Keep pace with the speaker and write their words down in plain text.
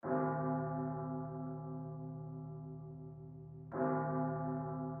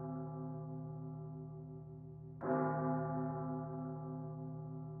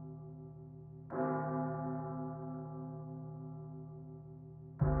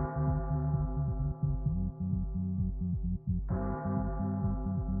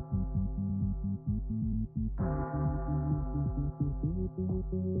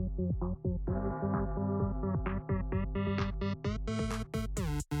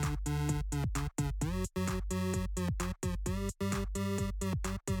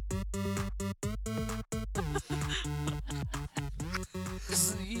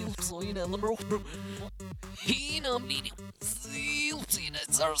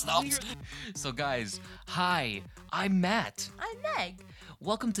So guys, hi, I'm Matt. I'm Meg.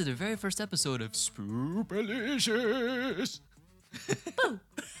 Welcome to the very first episode of Spoopalicious.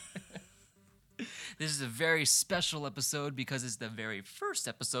 This is a very special episode because it's the very first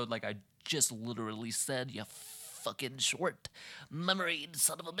episode, like I just literally said, you fucking short memory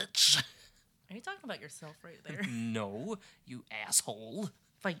son of a bitch. Are you talking about yourself right there? No, you asshole.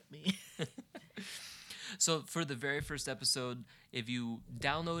 Fight me. So for the very first episode, if you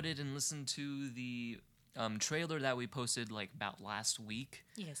downloaded and listened to the trailer that we posted like about last week,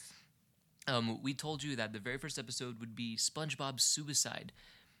 Yes. we told you that the very first episode would be SpongeBob's suicide.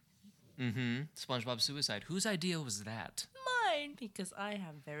 SpongeBob's suicide. Whose idea was that? Mine, because I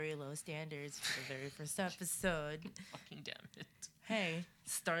have very low standards for the very first episode. Fucking damn it. Hey,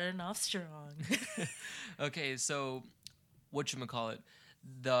 starting off strong. Okay, so whatchamacallit,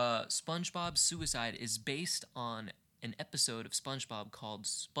 the SpongeBob suicide is based on an episode of SpongeBob called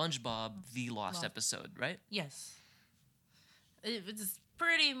SpongeBob The Lost Episode, right? Yes. It was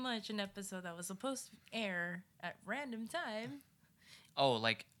pretty much an episode that was supposed to air at random time. Oh,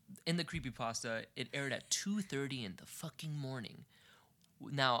 like in the creepypasta, it aired at 2:30 in the fucking morning.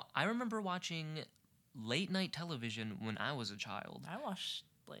 Now, I remember watching late night television when I was a child. I watched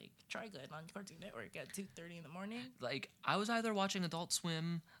like Trigun on Cartoon Network at 2:30 in the morning. Like, I was either watching Adult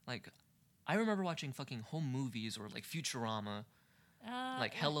Swim, like, I remember watching fucking home movies or like Futurama,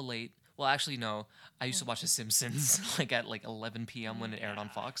 like hella late. Well, actually, no. I used to watch The Simpsons like at like 11 p.m. when it aired on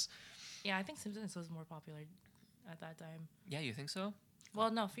Fox. Yeah, I think Simpsons was more popular at that time. Yeah, you think so?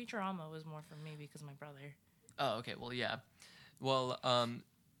 Well, no, Futurama was more for me because of my brother. Oh, okay. Well, yeah. Well,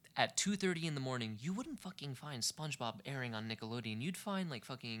 at 2:30 in the morning, you wouldn't fucking find SpongeBob airing on Nickelodeon. You'd find like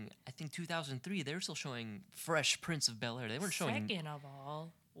fucking, I think 2003, they were still showing Fresh Prince of Bel-Air. They weren't showing. Second of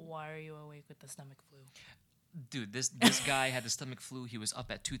all, why are you awake with the stomach flu? Dude, this guy had the stomach flu. He was up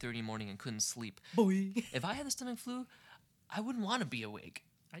at 2:30 in the morning and couldn't sleep. Boy. If I had the stomach flu, I wouldn't want to be awake.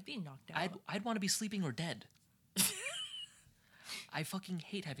 I'd be knocked out. I'd want to be sleeping or dead. I fucking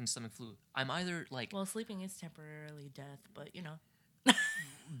hate having stomach flu. I'm either like, Well, sleeping is temporarily death, but you know.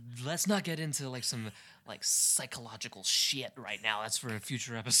 let's not get into like some like psychological shit right now. That's for a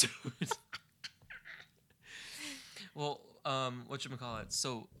future episode. Well, whatchamacallit?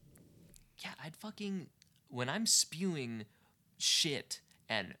 So, yeah, I'd fucking, when I'm spewing shit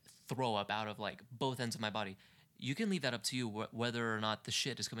and throw up out of like both ends of my body, you can leave that up to you whether or not the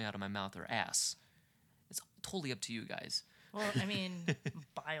shit is coming out of my mouth or ass. It's totally up to you guys. Well, I mean,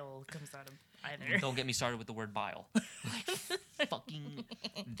 bile comes out of either. Don't get me started with the word bile. Like, fucking,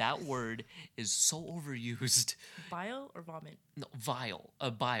 that word is so overused. Bile or vomit? No, vile.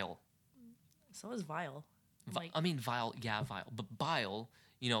 Bile. So is vile. Like, I mean, vile, yeah, vile. But bile,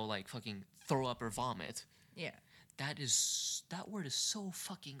 you know, like fucking throw up or vomit. yeah. That word is so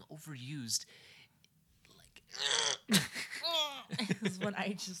fucking overused. Like, Is what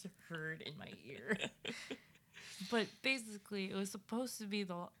I just heard in my ear. But basically, it was supposed to be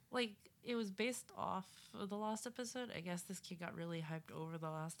it was based off of the last episode. I guess this kid got really hyped over the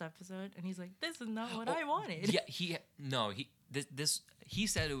last episode, and he's like, "This is not what I wanted." Yeah, he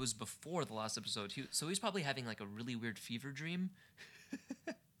said it was before the last episode. So he's probably having like a really weird fever dream.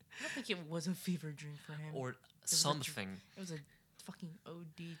 I don't think it was a fever dream for him. Or something. It was a fucking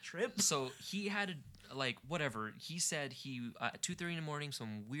OD trip. So he had whatever. He said he at 2:30 in the morning,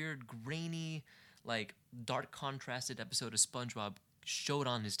 some weird grainy, like dark contrasted episode of SpongeBob showed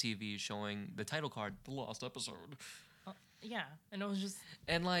on his TV, showing the title card, The Lost Episode. Yeah, and it was just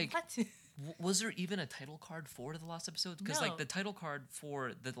And like, what? was there even a title card for The Lost Episode? Because No. like the title card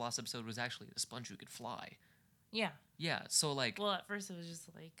for The Lost Episode was actually The Sponge Who Could Fly. Yeah. Yeah, so like, Well, at first it was just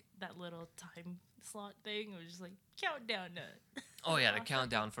like that little time slot thing. It was just like countdown to. oh yeah, the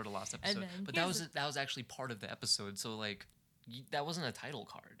countdown for The Lost Episode. then But that here's was actually part of the episode. So like, that wasn't a title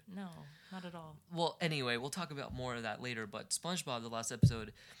card. No, not at all. Well, anyway, we'll talk about more of that later, but SpongeBob, the last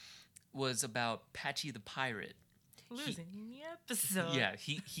episode, was about Patchy the Pirate. Losing the episode. Yeah,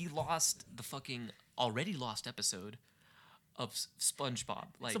 he lost the fucking already lost episode of SpongeBob.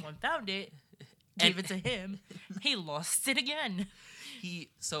 Like, Someone found it, gave it to him. He lost it again. he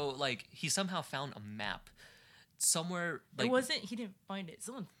somehow found a map somewhere. Like, He didn't find it.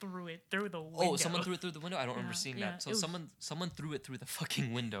 Someone threw it through the window. oh, someone threw it through the window. I don't remember Yeah, seeing yeah, that. So it was- someone threw it through the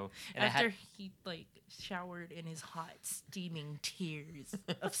fucking window. And After he like showered in his hot, steaming tears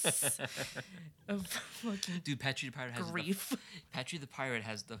of fucking dude, Patchy the Pirate has grief. Patchy the Pirate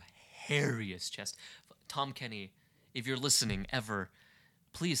has the hairiest chest. Tom Kenny, if you're listening ever,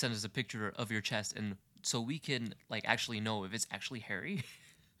 please send us a picture of your chest, and so we can like actually know if it's actually hairy.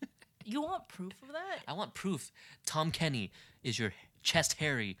 You want proof of that? I want proof. Tom Kenny, is your chest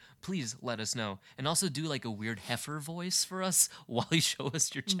hairy? Please let us know. And also do like a weird heifer voice for us while you show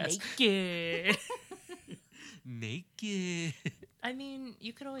us your chest. Naked. Naked. I mean,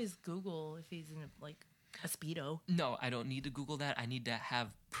 you could always Google if he's in a Speedo. No, I don't need to Google that. I need to have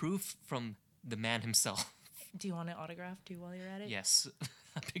proof from the man himself. Do you want an autograph too while you're at it? Yes.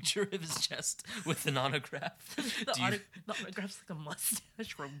 A picture of his chest with an autograph. The Do you- autograph's like a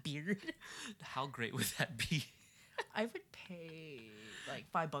mustache or a beard. How great would that be? I would pay like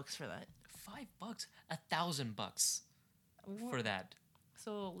 $5 for that. $5? $1,000 for that.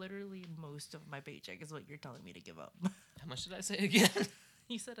 So literally most of my paycheck is what you're telling me to give up. How much did I say again?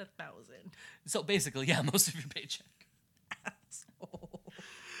 You said 1,000. So basically, yeah, most of your paycheck. So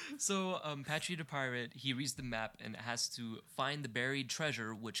So, Patchy the Pirate, he reads the map and has to find the buried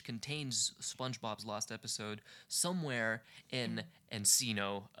treasure, which contains SpongeBob's lost episode, somewhere in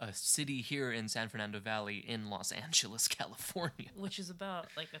Encino, a city here in San Fernando Valley in Los Angeles, California. which is about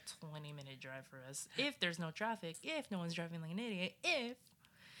like a 20-minute drive for us. If there's no traffic, if no one's driving like an idiot, if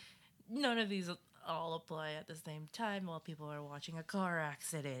none of these all apply at the same time while people are watching a car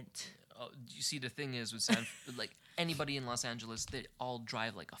accident. You see, the thing is with like anybody in Los Angeles, they all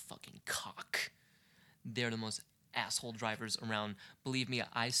drive like a fucking cock. They're the most asshole drivers around. Believe me,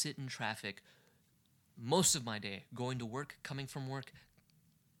 I sit in traffic most of my day, going to work, coming from work,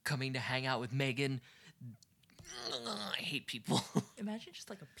 coming to hang out with Megan. I hate people. Imagine just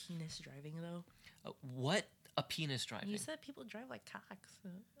like a penis driving though. What? A penis driving? You said people drive like cocks.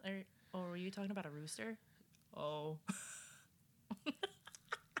 Or were you talking about a rooster? Oh.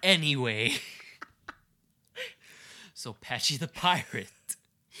 Anyway. So Patchy the Pirate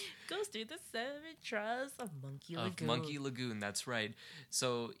Goes through the 7 trials of Monkey of Lagoon. Monkey Lagoon, that's right.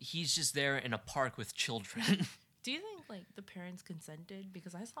 So he's just there in a park with children. Do you think like the parents consented?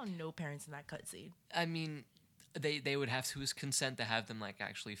 Because I saw no parents in that cutscene. I mean, they would have to consent to have them like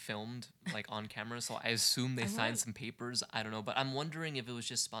actually filmed like on camera. So I assume they signed some papers. I don't know, but I'm wondering if it was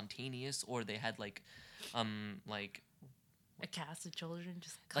just spontaneous or they had like A cast of children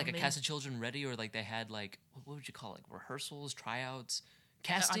just come like a in. cast of children ready, or like they had like what would you call it, like rehearsals, tryouts,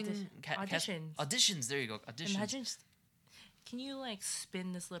 casting, auditions. auditions. There you go, auditions. Imagine just, can you like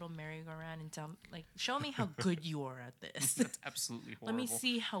spin this little merry-go-round and tell like show me how good you are at this. That's absolutely Let horrible. me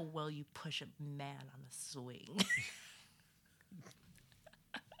see how well you push a man on a swing.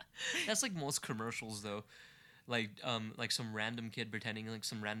 That's like most commercials though, like some random kid pretending like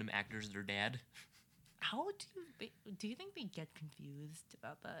some random actor's their dad. How do you think they get confused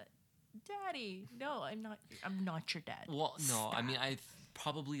about that? Daddy, no, I'm not your dad. Well, no, I Stop. mean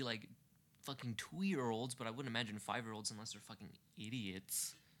probably like fucking 2-year-olds, but I wouldn't imagine 5-year-olds unless they're fucking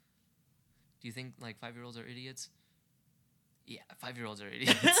idiots. Do you think like 5-year-olds are idiots? Yeah, 5-year-olds are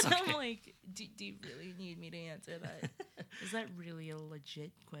idiots. Okay. I'm like, do you really need me to answer that? Is that really a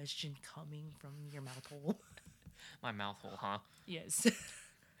legit question coming from your mouth hole? My mouth hole, huh? Yes.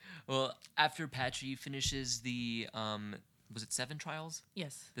 Well, after Patchy finishes the was it 7 trials?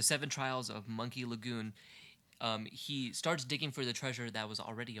 Yes. The 7 trials of Monkey Lagoon, he starts digging for the treasure that was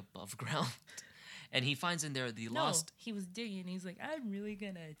already above ground. And he finds in there the No, lost. he was digging. He's like, I'm really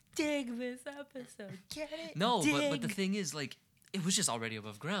gonna dig this episode. Get it? No, but the Dig." thing is, like, it was just already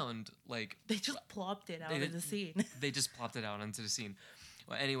above ground. Like, They just plopped it out They of the scene. they just plopped it out onto the scene.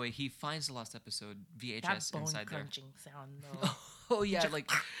 Well, anyway, he finds the lost episode That VHS bone inside there. crunching sound though. Oh yeah,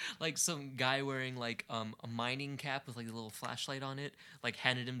 like some guy wearing like a mining cap with like a little flashlight on it, like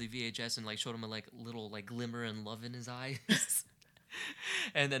handed him the VHS and like showed him a like little like glimmer and love in his eyes.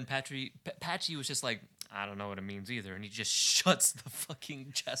 And then Patchy was just like, I don't know what it means either, and he just shuts the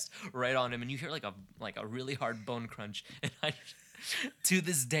fucking chest right on him, and you hear like a really hard bone crunch, and to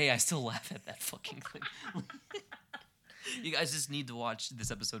this day I still laugh at that fucking thing. You guys just need to watch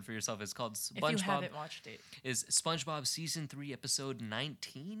this episode for yourself. It's called If you SpongeBob. haven't watched it, Is SpongeBob season 3 episode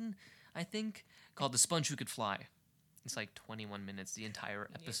 19, I think, called The Sponge Who Could Fly. It's like 21 minutes. The entire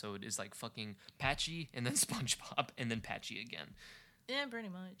episode is like fucking Patchy and then SpongeBob and then Patchy again. yeah, pretty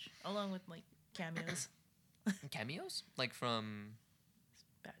much, along with like cameos. Cameos? Like from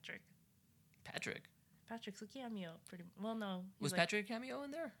Patrick. Patrick. Patrick's a cameo. Pretty well, no. he's Was like, Patrick a cameo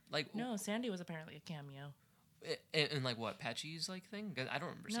in there? Like No, Sandy was apparently a cameo. in like what, Patchy's like thing? 'Cause I don't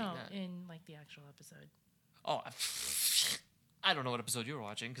remember seeing No, that. in like the actual episode. Oh, I don't know what episode you were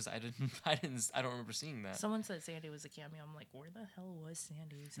watching because I don't remember seeing that. Someone said Sandy was a cameo. I'm like, where the hell was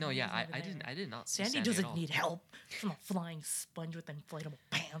Sandy? No, Sandy yeah, wasn't even I there. didn't. I did not see Sandy Sandy at doesn't all. need help from a flying sponge with inflatable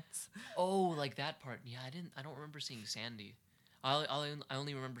pants. Oh, like that part. Yeah, I don't remember seeing Sandy. I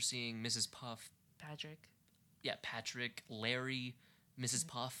only remember seeing Mrs. Puff. Patrick. Yeah, Patrick, Larry, Mrs.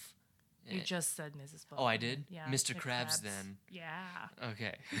 Puff. You just said Mrs. Bubblegum. Oh, I did? Yeah. Mr. Krabs then. Yeah.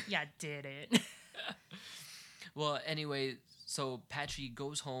 Okay. Yeah, did it. Well, anyway, so Patchy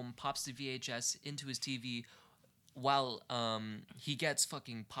goes home, pops the VHS into his TV while he gets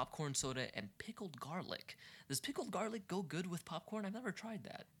fucking popcorn soda and pickled garlic. Does pickled garlic go good with popcorn? I've never tried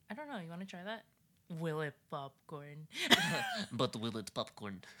that. I don't know. You want to try that? Will it popcorn? But will it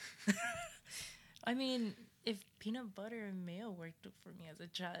popcorn? I mean, if peanut butter and mayo worked for me as a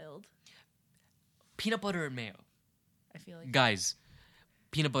child, Peanut butter and mayo. I feel like Guys,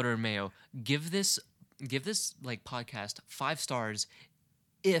 peanut butter and mayo. Give this like podcast 5 stars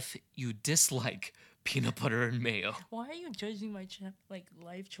if you dislike peanut butter and mayo. Why are you judging my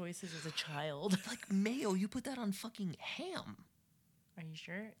life choices as a child? Like mayo, you put that on fucking ham. Are you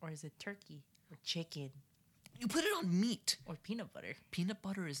sure? Or is it turkey or chicken You put it on meat. or peanut butter? Peanut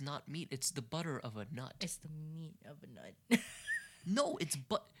butter is not meat. It's the butter of a nut. It's the meat of a nut. No, it's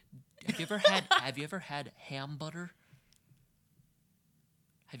Have you ever had ham butter?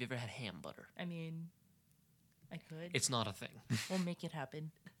 Have you ever had ham butter? I mean, I could. It's not a thing. We'll make it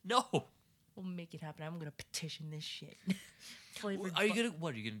happen. No. We'll make it happen. I'm gonna petition this shit. Are you gonna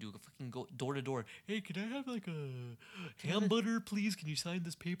do? Fucking go door to door. Hey, can I have like a ham butter, please? Can you sign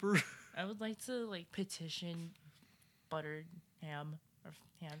this paper? I would like to petition buttered ham or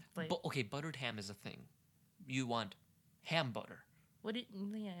ham. Okay, buttered ham is a thing. You want ham butter? Would it?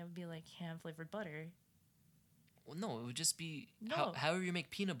 Yeah, it would be like ham flavored butter. Well, no, it would just be No. however you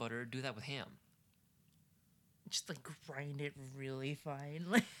make peanut butter. Do that with ham. Just grind it really fine.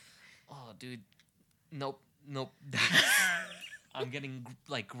 Oh, dude, nope. I'm getting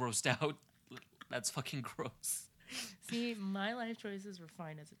grossed out. That's fucking gross. See, my life choices were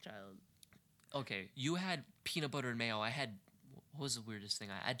fine as a child. Okay, you had peanut butter and mayo. I had, what was the weirdest thing?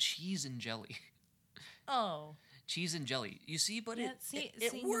 I had cheese and jelly. Oh. Cheese and jelly. You see, but Yeah,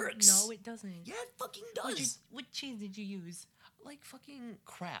 it works. No, it doesn't. Yeah, it fucking does. What cheese did you use? Like fucking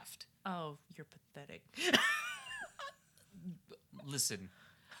Kraft. Oh, you're pathetic. Listen.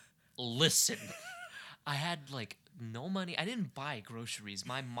 I had no money. I didn't buy groceries.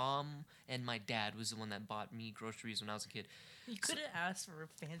 My mom and my dad was the one that bought me groceries when I was a kid. You could have asked for a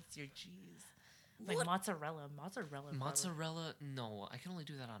fancier cheese. What? Like mozzarella. Mozzarella? No, I can only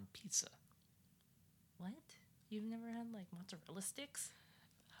do that on pizza. What? You've never had mozzarella sticks?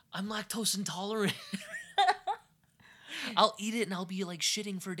 I'm lactose intolerant. I'll eat it and I'll be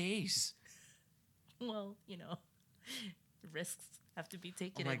shitting for days. Well, risks have to be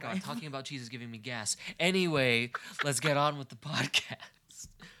taken. Oh my in god, life. talking about cheese is giving me gas. Anyway, let's get on with the podcast.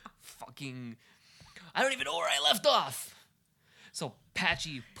 Fucking, I don't even know where I left off. So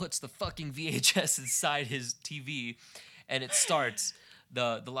Patchy puts the fucking VHS inside his TV, and it starts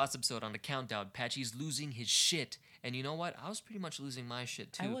the last episode on the countdown. Patchy's losing his shit, and you know what? I was pretty much losing my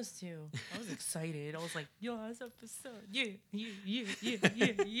shit too. I was too. I was excited. I was like, yo, last episode. Yeah.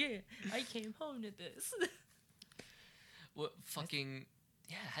 I came home to this. What fucking,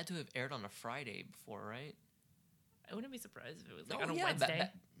 yeah, it had to have aired on a Friday before, right? I wouldn't be surprised if it was Oh, on a yeah, Wednesday.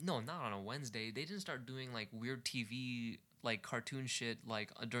 no, not on a Wednesday. They didn't start doing weird TV cartoon shit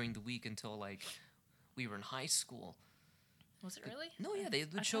during the week until we were in high school. Was it really? No, yeah, they I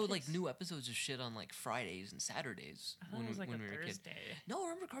would show thought it's- new episodes of shit on Fridays and Saturdays I thought it was when a we were a kid. Thursday. No,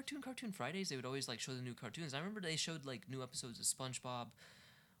 remember Cartoon Fridays? They would always show the new cartoons. I remember they showed new episodes of SpongeBob.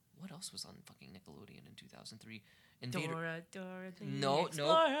 What else was on fucking Nickelodeon in 2003? Dora the No,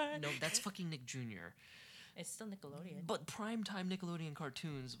 Explorer. that's fucking Nick Jr. It's still Nickelodeon. But primetime Nickelodeon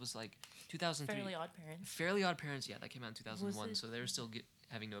cartoons was 2003. Fairly Odd Parents. Fairly Odd Parents, yeah, that came out in 2001, it- so they were still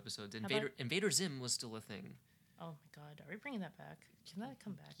having new episodes. How about- Invader Zim was still a thing. Oh my god, are we bringing that back? Can that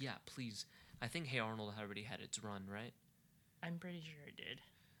come back? Yeah, please. I think Hey Arnold had already had its run, right? I'm pretty sure it did.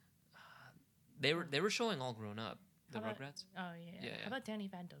 They were showing All Grown Up, the How about- Rugrats. Oh yeah. Yeah, yeah. How about Danny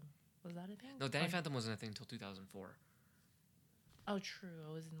Phantom? Was that a thing? No, Danny Or- Phantom wasn't a thing until 2004. Oh, true.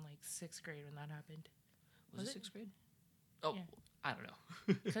 I was in 6th grade when that happened. Was Was it it? 6th grade? Oh, Yeah. I don't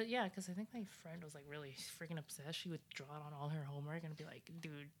know. Because I think my friend was really freaking obsessed. She would draw it on all her homework and be like,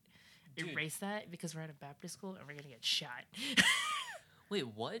 dude, erase that because we're at a Baptist school and we're going to get shot. Wait,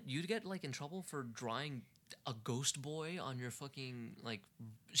 what? You'd get in trouble for drawing a ghost boy on your fucking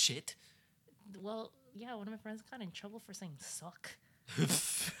shit? Well, yeah, one of my friends got in trouble for saying suck.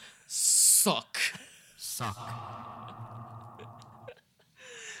 Suck.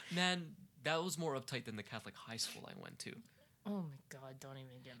 Man, that was more uptight than the Catholic high school I went to. Oh my god, don't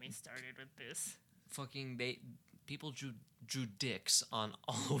even get me started with this. Fucking people drew dicks on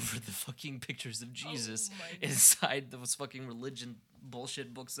all over the fucking pictures of Jesus Oh my God. inside those fucking religion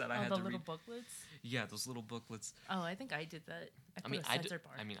bullshit books that I Oh, had the to little read. booklets. Yeah, those little booklets. Oh, I think I did that. I mean, I did. censored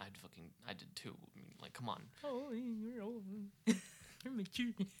part. I mean, I did too. I mean, like, come on. Oh, you're old. You're mature.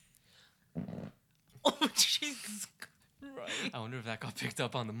 Oh, Jesus Christ. I wonder if that got picked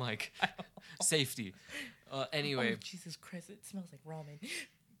up on the mic. Safety. Anyway, Oh, Jesus Christ, it smells like ramen.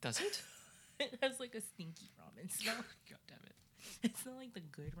 does it? It has like a stinky ramen smell. God damn it. It's not like the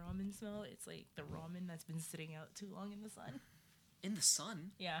good ramen smell. It's like the ramen that's been sitting out too long in the sun. In the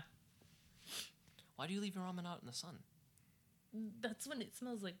sun? Yeah. Why do you leave your ramen out in the sun? That's when it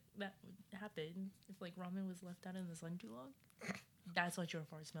smells like that would happen. If like ramen was left out in the sun too long. That's what your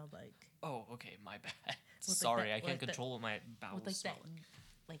fart smelled like. Oh, okay, my bad. Like Sorry, that- I can't like control what my bowels With like smell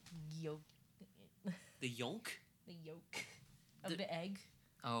that, like yolk, The yolk? the yolk of the egg.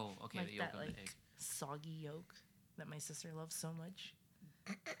 Oh, okay, Like the yolk that, of like the egg. soggy yolk that my sister loves so much.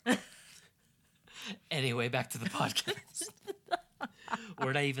 Anyway, back to the podcast.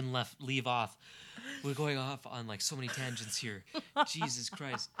 Where'd I even leave off? We're going off on like so many tangents here. Jesus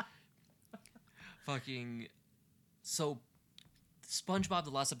Christ. Fucking. So, SpongeBob, the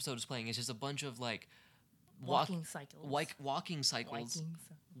last episode is playing. It's just a bunch of like Walking cycles. walking cycles. Walking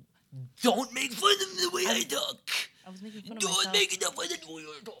Don't make fun of the way I talk. I was making fun of Don't myself. make enough fun of the way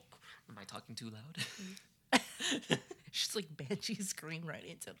I talk. Am I talking too loud? She's like banshee scream right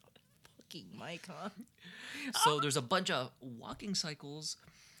into the fucking mic, huh? So there's a bunch of walking cycles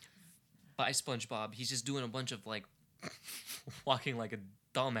by SpongeBob. He's just doing a bunch of like walking like a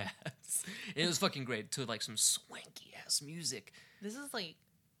dumbass. It was fucking great to like some swanky ass music. This is like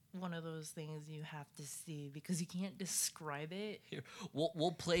one of those things you have to see because you can't describe it. Here,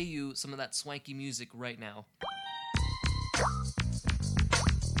 we'll play you some of that swanky music right now.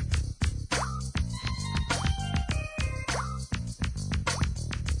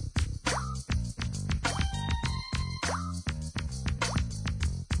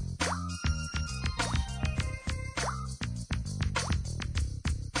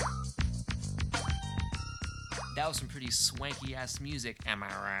 That was some pretty swanky ass music, am I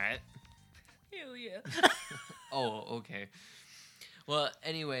right? Hell yeah. Oh, okay. Well,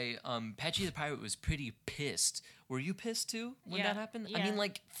 anyway, Patchy the Pirate was pretty pissed. Were you pissed too when Yeah, that happened? I yeah. mean,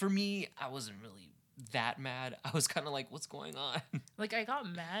 like, for me, I wasn't really that mad. I was kind of like, what's going on? Like I got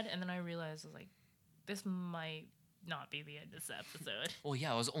mad and then I realized I was like, this might not be the end of this episode. Well,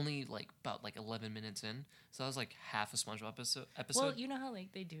 yeah, I was only like about like 11 minutes in, so that was like half a SpongeBob episode. Well, you know how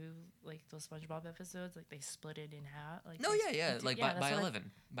like they do like those SpongeBob episodes, like they split it in half. Like No, they yeah, split it- like yeah, by that's what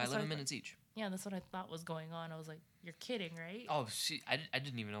 11, by that's what 11 I minutes each. Yeah, that's what I thought was going on. I was like, you're kidding, right? Oh, see, I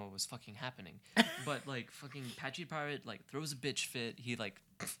didn't even know what was fucking happening. But like fucking Patchy the Pirate like throws a bitch fit. He like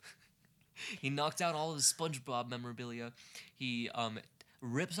he knocked out all of his SpongeBob memorabilia. He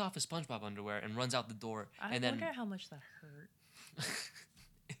rips off his SpongeBob underwear and runs out the door. I and wonder then how much that hurt.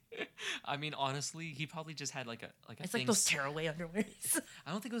 I mean, honestly, he probably just had like a It's thing. like those tearaway underwears.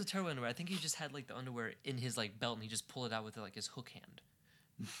 I don't think it was a tearaway underwear. I think he just had like the underwear in his like belt and he just pulled it out with like his hook hand.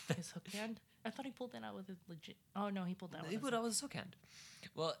 His hook hand? I thought he pulled that out with his legit. Oh no, he pulled that He with put his out with his hook hand.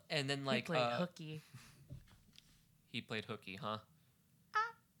 Well, and then He like played hooky. he played hooky, huh?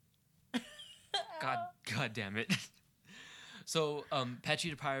 God damn it. So, Patchy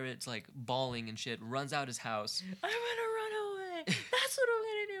the Pirate's like bawling and shit, runs out his house. I'm gonna run away. That's what I'm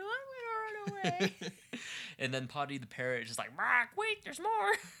gonna do. I'm gonna run away. And then Potty the Parrot is just like, "Mark, wait, there's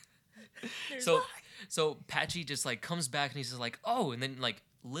more." There's So, more. so Patchy just like comes back and he's just like, "Oh," and then like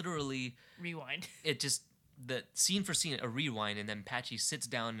literally Rewind. it just the scene for scene a rewind, and then Patchy sits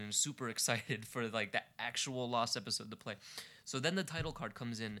down and is super excited for like the actual lost episode to play. So then the title card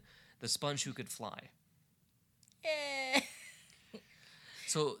comes in, "The Sponge Who Could Fly." Eh.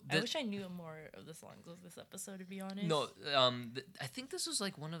 So I wish I knew more of the songs of this episode, to be honest. no, I think this was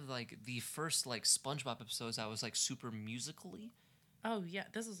like one of like the first like SpongeBob episodes that was like super musically. Oh yeah,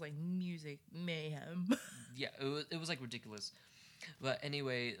 this is like music mayhem. Yeah, it was like ridiculous. But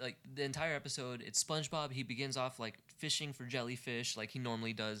anyway, like the entire episode, it's SpongeBob. He begins off like fishing for jellyfish, like he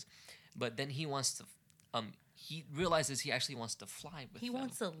normally does, but then he wants to, he realizes he actually wants to fly with He them.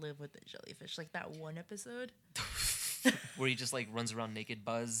 wants to live with the jellyfish, like that one episode. Where he just like runs around naked,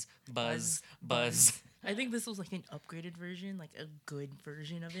 buzz. I think this was like an upgraded version, like a good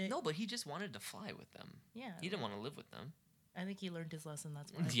version of it. No, but he just wanted to fly with them. Yeah. He didn't want to live with them. I think he learned his lesson.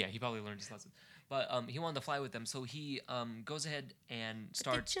 That's why. Yeah, he probably learned his lesson. But he wanted to fly with them, so he goes ahead and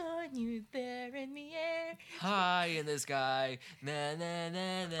starts Join you there in the air. high in the sky. Na na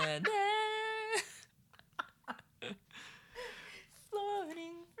na na na.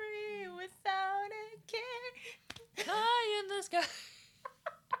 Floating free without a care. High in the sky.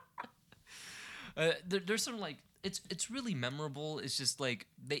 There's some like it's really memorable. It's just like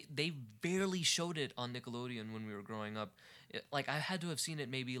they barely showed it on Nickelodeon when we were growing up. Like I had to have seen it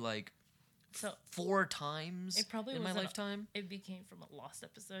maybe like So 4 times it probably in my wasn't lifetime. It became from a lost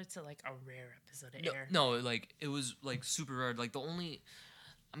episode to like a rare episode to No, air. no, like it was like super rare. Like the only,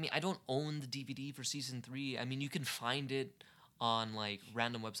 I mean, I don't own the DVD for season 3. I mean, you can find it on like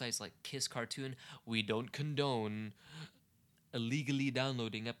random websites like Kiss Cartoon. We don't condone illegally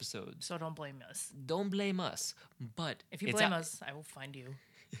downloading episodes. So don't blame us. Don't blame us. But If you it's blame a- us, I will find you.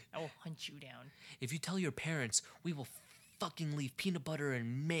 I will hunt you down. if you tell your parents, we will fucking leave peanut butter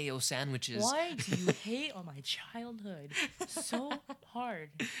and mayo sandwiches. Why do you hate on my childhood so hard?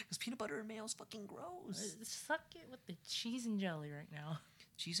 Because peanut butter and mayo is fucking gross. Suck it with the cheese and jelly right now.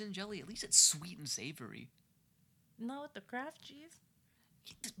 Cheese and jelly, at least it's sweet and savory. Not with the Kraft cheese.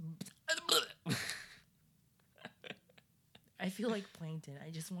 I feel like plankton.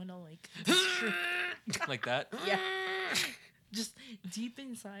 I just want to like, Like that. yeah, just deep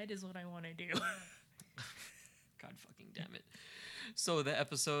inside is what I want to do. God fucking damn it. So the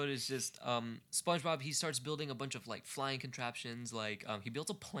episode is just SpongeBob. He starts building a bunch of like flying contraptions. Like he builds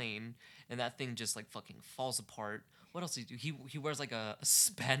a plane, and that thing just like fucking falls apart. What else does he do? He wears like a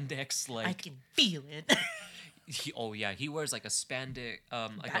spandex like. I can feel it. He wears like a spandex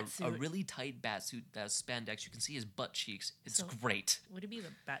like a Batsuit. really tight bat suit that's spandex. You can see his butt cheeks. It's So- great. Would it be the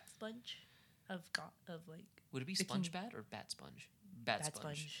bat sponge of like? Would it be Bikini- Sponge Bat or Bat Sponge? Bat, Bat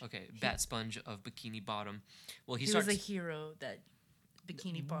Sponge. Sponge. Okay, Bat Sponge of Bikini Bottom. Well, he He starts. was a hero that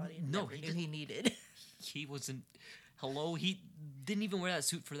Bikini Body no, never he knew didn't. he needed. He wasn't. Hello, he didn't even wear that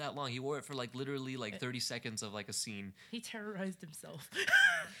suit for that long. He wore it for like literally like 30 seconds of like a scene. He terrorized himself.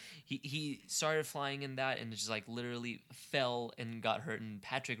 He started flying in that and just like literally fell and got hurt. And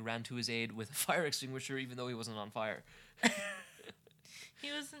Patrick ran to his aid with a fire extinguisher, even though he wasn't on fire.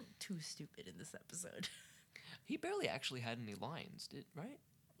 He wasn't too stupid in this episode. He barely actually had any lines, right?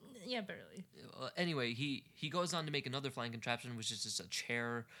 Yeah, barely. Anyway, he goes on to make another flying contraption, which is just a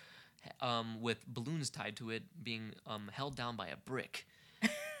chair with balloons tied to it, being held down by a brick.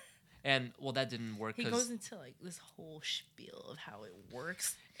 And well, that didn't work He because goes into like this whole spiel of how it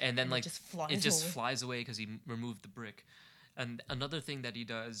works. and then and it like just it just flies away. flies away because he removed the brick. And another thing that he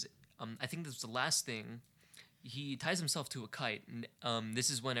does, I think this was the last thing. He ties himself to a kite, and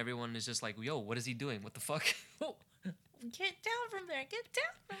this is when everyone is just like, "Yo, what is he doing? What the fuck? Oh, get down from there! Get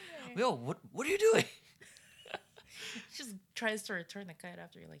down from there! Yo, what are you doing?" He just tries to return the kite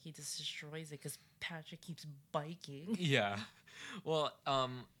after he just destroys it because Patrick keeps biking. Yeah. Well,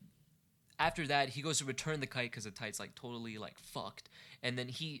 after that, he goes to return the kite because the kite's like totally like fucked, and then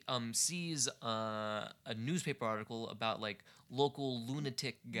he sees a newspaper article about like local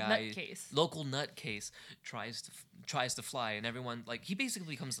lunatic guy, Nutcase. local nutcase tries to fly, and everyone like he basically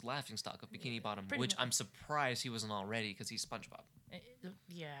becomes the laughingstock of Bikini Bottom, pretty which much. I'm surprised he wasn't already because he's SpongeBob.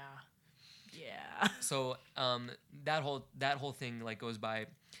 Yeah. Yeah. So that whole thing like goes by.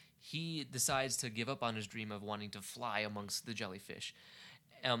 He decides to give up on his dream of wanting to fly amongst the jellyfish.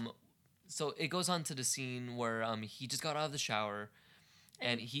 So it goes on to the scene where he just got out of the shower,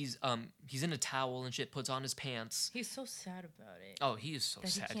 and he's in a towel and shit. Puts on his pants. He's so sad about it. Oh, he is so that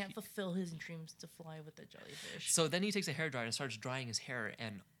sad. he can't fulfill his dreams to fly with the jellyfish. So then he takes a hairdryer and starts drying his hair.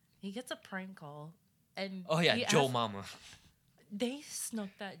 And He gets a prank call. And oh yeah, he Joe asks- Mama. They snuck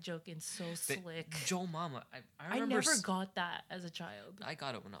that joke in so slick. Joe Mama. I I remember. never got that as a child. I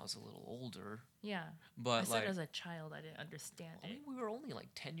got it when I was a little older, Yeah. but I said like as a child, I didn't understand I it. mean, we were only like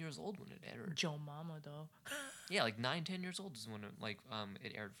 10 years old when it aired. Joe Mama, though. Yeah, like 9-10 years old is when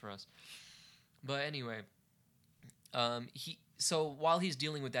it aired for us. But anyway, so while he's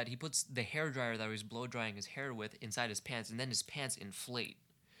dealing with that, he puts the hairdryer that he was blow drying his hair with inside his pants, and then his pants inflate.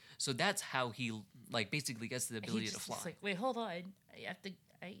 So that's how he like basically gets the ability to fly. He's like, wait, hold on. I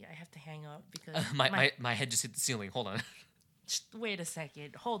have to hang up because my head just hit the ceiling. Hold on. Just wait a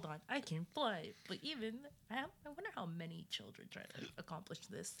second. Hold on. I can fly. But I wonder how many children try to accomplish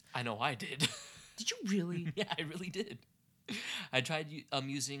this. I know I did. Did you really? Yeah, I really did. I tried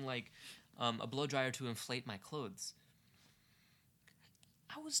using like a blow dryer to inflate my clothes.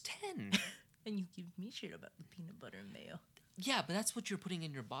 I was 10. And you give me shit about the peanut butter and mayo. Yeah, but that's what you're putting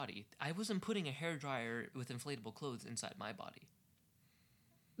in your body. I wasn't putting a hairdryer with inflatable clothes inside my body.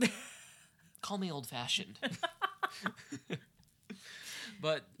 Call me old-fashioned.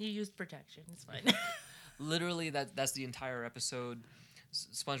 But You used protection. It's fine. literally, that's the entire episode.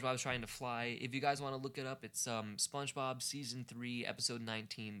 SpongeBob's trying to fly. If you guys want to look it up, it's SpongeBob Season 3, Episode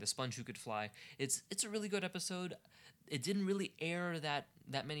 19, The Sponge Who Could Fly. It's a really good episode. it didn't really air that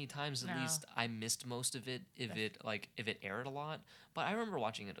many times. At No. least I missed most of it. If it aired a lot, but I remember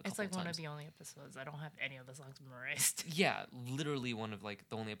watching it a couple It's like times. one of the only episodes. I don't have any of the songs memorized. Yeah, literally one of like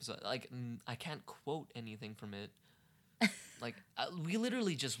the only episodes. Like I can't quote anything from it. Like we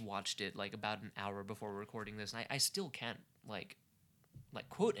literally just watched it like about an hour before recording this, and I still can't like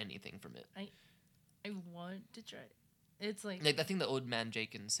quote anything from it. I want to try. It's like Like I think the old man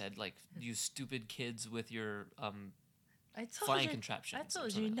Jakin said, like, you stupid kids with your I told flying you. contraptions. I or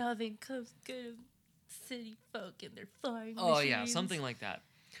told something you like that. nothing comes good of city folk and their flying Oh yeah, machines. something like that.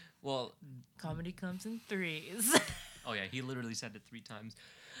 Well, Comedy comes in threes. oh yeah, he literally said it 3 times.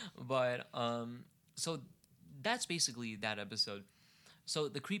 But so that's basically that episode. So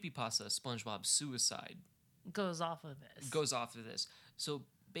the creepypasta SpongeBob suicide Goes off of this. goes off of this. So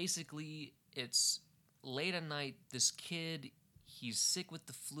basically, it's late at night. This kid, he's sick with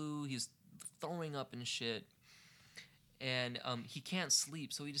the flu. He's throwing up and shit, and he can't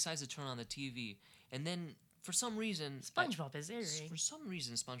sleep. So he decides to turn on the TV, and then for some reason, SpongeBob is airing. For some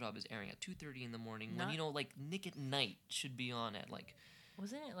reason, SpongeBob is airing at 2:30 in the morning Not- when like Nick at Night should be on at like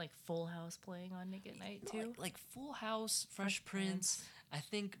Wasn't it like Full House playing on Nick at Night no, too? like Full House, Fresh Prince. I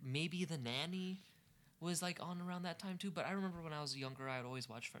think maybe The Nanny was like on around that time too. But I remember when I was younger, I would always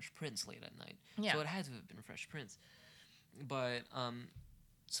watch Fresh Prince late at night. Yeah. So it had to have been Fresh Prince. But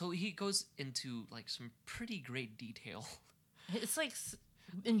so he goes into like some pretty great detail. It's like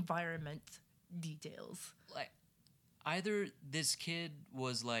environment details. Like either this kid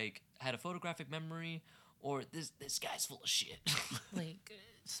was like had a photographic memory, or this guy's full of shit. Like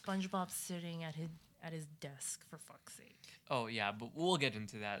SpongeBob sitting at his desk, for fuck's sake. Oh yeah, but we'll get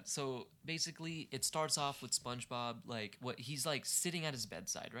into that. So basically, it starts off with SpongeBob like he's like sitting at his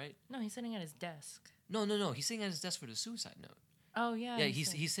bedside, right? No, he's sitting at his desk. No, he's sitting at his desk for the suicide note. Oh yeah. Yeah,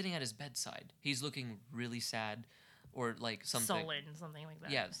 he's sitting at his bedside. He's looking really sad, or like something. sullen, something like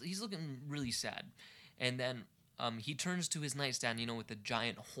that. Yeah, he's looking really sad, and then he turns to his nightstand, with the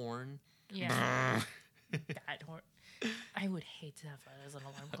giant horn. Yeah. That horn. I would hate to have that as an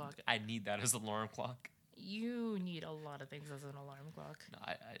alarm clock. I need that as an alarm clock. You need a lot of things as an alarm clock.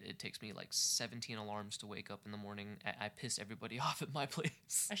 No, it takes me like 17 alarms to wake up in the morning. I piss everybody off at my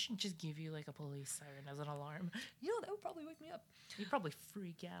place. I should just give you like a police siren as an alarm. That would probably wake me up. You'd probably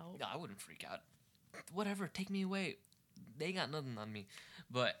freak out. No, I wouldn't freak out. Whatever, take me away. They ain't got nothing on me.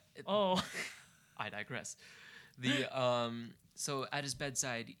 But Oh. I digress. So at his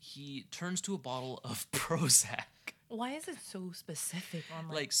bedside, he turns to a bottle of Prozac. Why is it so specific on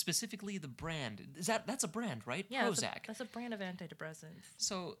Like specifically the brand. That's a brand, right? yeah, Prozac. That's a brand of antidepressants.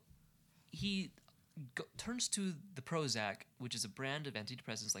 So he turns to the Prozac, which is a brand of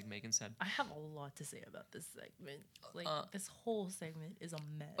antidepressants, like Megan said. I have a lot to say about this segment. Like this whole segment is a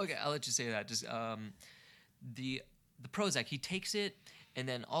mess. Okay, I'll let you say that. Just the Prozac, he takes it, and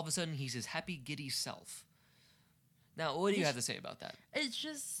then all of a sudden he's his happy, giddy self. Now, what do you have to say about that? It's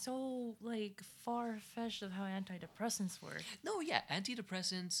just so like far fetched of how antidepressants work. No, yeah,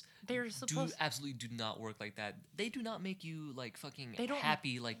 antidepressants They're supposed. absolutely do not work like that. They do not make you like fucking They don't-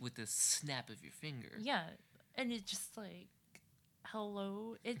 happy like with the snap of your finger. Yeah, and it's just like,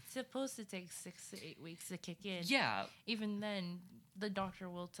 hello. It's supposed to take 6 to 8 weeks to kick in. Yeah, Even then, the doctor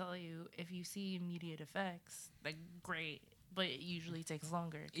will tell you if you see immediate effects, like great, but it usually takes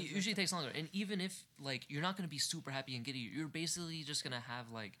longer. it usually takes longer. And even if like you're not gonna be super happy and giddy, you're basically just gonna have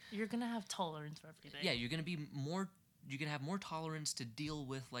like You're gonna have tolerance for everything. yeah, you're gonna be more. You can have more tolerance to deal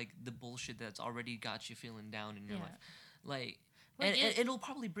with like the bullshit that's already got you feeling down in your Yeah. life, like. Like, And it'll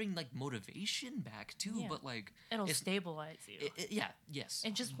probably bring like motivation back too, Yeah. but like It'll it's- stabilize you. yes.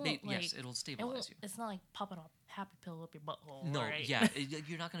 It just won't, yes, like, it'll It stabilize won't- you. It's not like popping a happy pill up your butthole. No, right? yeah,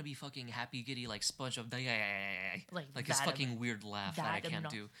 you're not gonna be fucking happy giddy like SpongeBob, like his that fucking weird laugh that I can't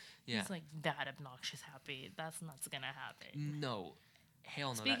do. Yeah, He's like that obnoxious happy. That's not gonna happen. no, hell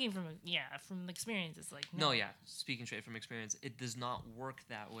no. Speaking from experience, it's like No, yeah. Speaking straight from experience, it does not work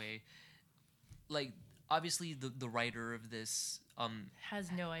that way. Like, obviously, the writer of this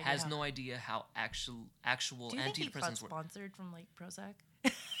has no idea. has how- no idea how actual Do you think he got antidepressants work. sponsored from like Prozac?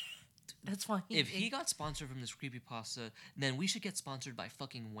 That's why. If he got sponsored from this creepypasta, then we should get sponsored by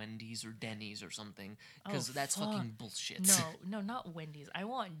fucking Wendy's or Denny's or something, because Oh, that's fuck. fucking bullshit. No, not Wendy's. I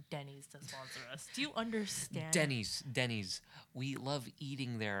want Denny's to sponsor us. Do you understand? Denny's. We love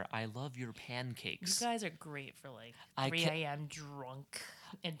eating there. I love your You pancakes. guys are great for like I 3 ca- a.m. drunk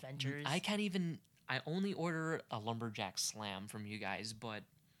adventures. I can't even. I only order a lumberjack slam from you guys, but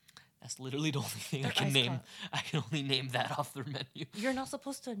that's literally the only thing I They're can ice name. cream. I can only name that off their menu. You're not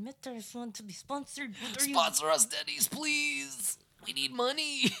supposed to admit there's one to be sponsored. What are you- Sponsor us, Denny's, please. We need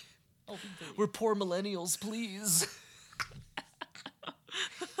money. Oh, we do. We're poor millennials, please.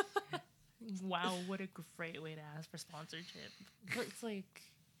 Wow, what a great way to ask for sponsorship. But it's like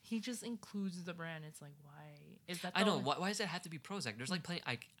he just includes the brand. It's like, why is that? I know. Why does it have to be Prozac? There's like plenty.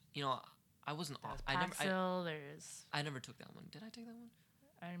 I wasn't. There's Paxil, there's. I never took that one. Did I take that one?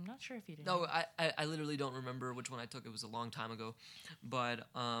 I'm not sure if you did. No, I literally don't remember which one I took. It was a long time ago, but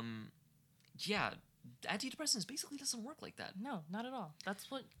yeah, antidepressants basically doesn't work like that. No, not at all. That's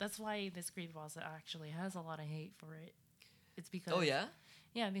why this creepypasta actually has a lot of hate for it. It's because. Oh yeah.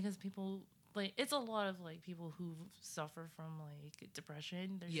 Yeah, because people like it's a lot of like people who suffer from like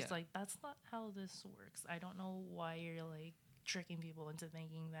depression. They're just like, that's not how this works. I don't know why you're like tricking people into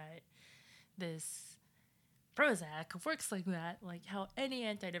thinking that this Prozac works like that, like how any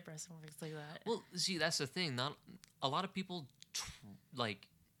antidepressant works like that. Well, see, that's the thing. Not a lot of people, like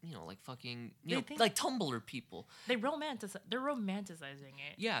fucking, like Tumblr people. They're romanticizing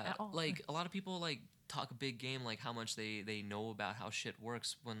it. Yeah, like a lot of people like talk a big game, like how much they know about how shit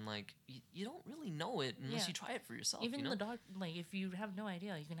works when like you don't really know it unless you try it for yourself. Even the doctor, like if you have no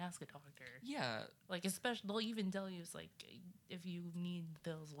idea, you can ask a doctor. Yeah, like especially they'll even tell you it's like if you need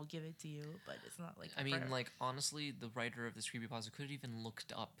pills, we'll give it to you, but it's not like. I mean, like honestly, the writer of this creepypasta could have even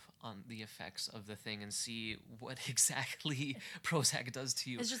looked up on the effects of the thing and see what exactly Prozac does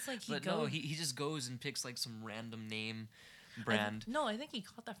to you. It's just like he just goes and picks like some random name. Brand. I think he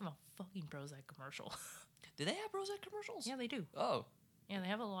caught that from a fucking Prozac commercial. Do they have Prozac commercials? Yeah, they do. Oh. Yeah, they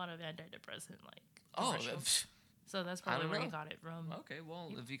have a lot of antidepressant commercials. So that's probably where he got it from. Okay,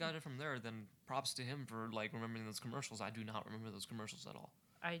 well, if he got it from there, then props to him for like remembering those commercials. I do not remember those commercials at all.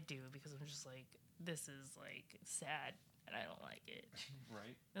 I do, because I'm just like, this is like sad and I don't like it.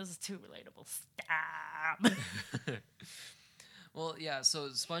 Right. This is too relatable. Stop. Well, yeah, so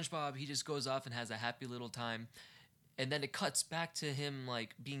SpongeBob, he just goes off and has a happy little time. And then it cuts back to him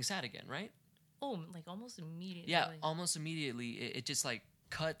like being sad again, right? Oh, like almost immediately. Yeah, almost immediately. It just like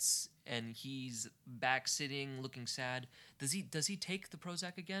cuts and he's back sitting, looking sad. Does he take the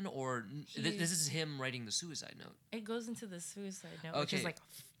Prozac again, or this is him writing the suicide note? It goes into the suicide note, which is like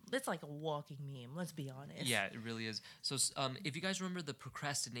it's like a walking meme. Let's be honest. Yeah, it really is. So, if you guys remember the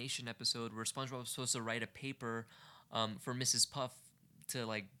procrastination episode where SpongeBob was supposed to write a paper, for Mrs. Puff to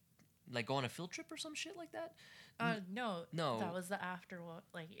like go on a field trip or some shit like that. No. That was the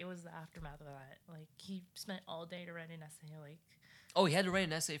it was the aftermath of that. Like he spent all day to write an essay. Like, oh, he had to write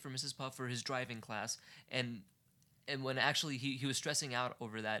an essay for Mrs. Puff for his driving class, and when actually he was stressing out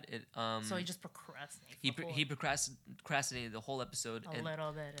over that, so he just procrastinated. He procrastinated the whole episode. A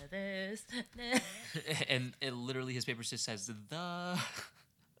little bit of this, and it literally his paper just says the.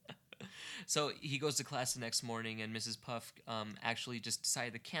 So he goes to class the next morning, and Mrs. Puff actually just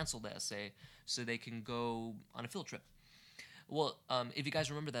decided to cancel the essay so they can go on a field trip. Well, if you guys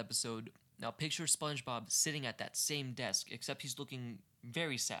remember the episode, now picture SpongeBob sitting at that same desk, except he's looking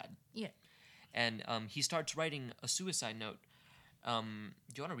very sad. Yeah. And he starts writing a suicide note. Do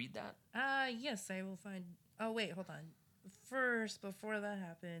you want to read that? Yes, I will find... Oh, wait, hold on. First, before that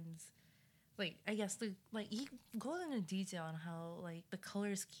happens... Like, I guess, he goes into detail on how, like, the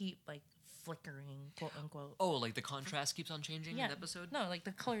colors keep, like, flickering, quote unquote. Oh, like the contrast keeps on changing in the episode? No, like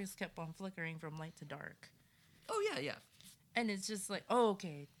the colors kept on flickering from light to dark. Oh, yeah. And it's just like, oh,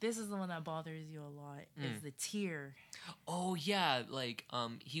 okay, this is the one that bothers you a lot, is the tear. Oh, yeah, like,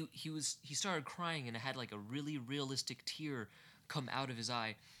 he started crying and it had, like, a really realistic tear come out of his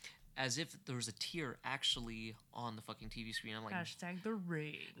eye, as if there was a tear actually on the fucking TV screen. I'm like... Hashtag the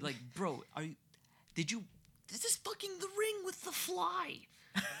ring. Like, bro, is this fucking the ring with the fly?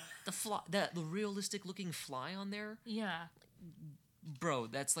 The realistic looking fly on there? Yeah. Bro,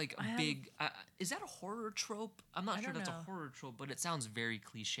 that's like a big... is that a horror trope? I'm not sure that's a horror trope, but it sounds very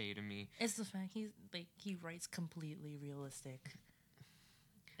cliche to me. It's the fact he writes completely realistic.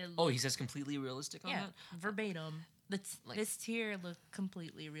 He says completely realistic on that? Yeah, verbatim. This tear looked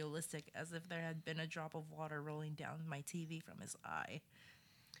completely realistic, as if there had been a drop of water rolling down my TV from his eye.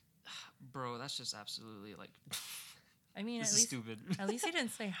 Bro, that's just absolutely like... I mean, this is stupid. At least he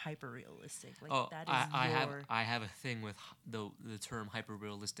didn't say hyper realistic. Like that is I have a thing with the term hyper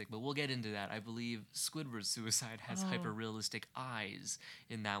realistic, but we'll get into that. I believe Squidward's suicide has hyper realistic eyes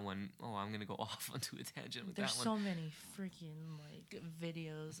in that one. Oh, I'm gonna go off onto a tangent with There's that one. There's so many freaking like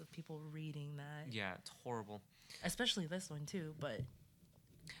videos of people reading that. Yeah, it's horrible. Especially this one too, but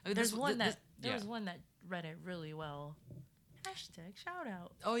I mean, there's one that read it really well. Hashtag shout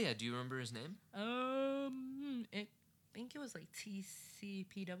out. Oh yeah, do you remember his name? I think it was like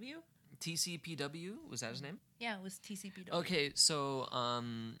TCPW. TCPW? Was that his name? Yeah, it was TCPW. Okay, so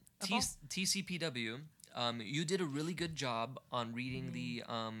TCPW, you did a really good job on reading the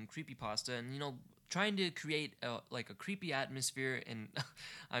creepypasta and, trying to create a creepy atmosphere, and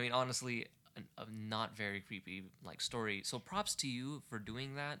I mean honestly, a not very creepy like story. So props to you for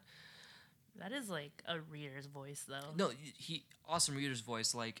doing that. That is like a reader's voice, though. No, he awesome reader's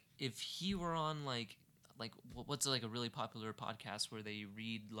voice. Like if he were on like what's like a really popular podcast where they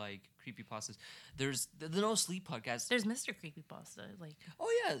read like creepypastas. There's the No Sleep podcast. There's Mr. Creepypasta. Like,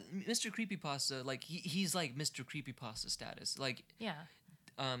 Oh yeah, Mr. Creepypasta. Like he's like Mr. Creepypasta status. Like yeah,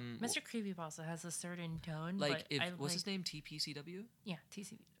 Mr. Creepypasta has a certain tone. like but if I, what's his name, TPCW? Yeah,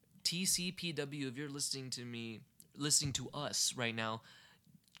 TCB. TCPW. If you're listening to us right now,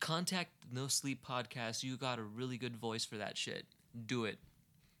 contact No Sleep podcast. You got a really good voice for that shit. Do it.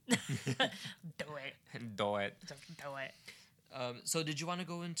 Do it. Do it. Just do it. So did you want to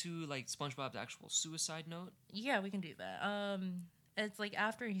go into like SpongeBob's actual suicide note? Yeah, we can do that. It's like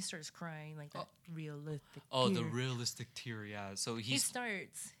after he starts crying, like that realistic. Oh, tear. the realistic tear, yeah. So He he's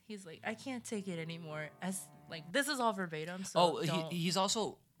starts. He's like, I can't take it anymore. As like this is all verbatim. So oh don't- he's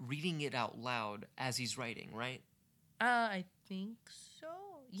also reading it out loud as he's writing, right? I think so.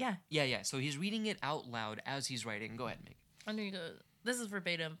 Yeah. Yeah. So he's reading it out loud as he's writing. Go ahead, Meg. And he goes, this is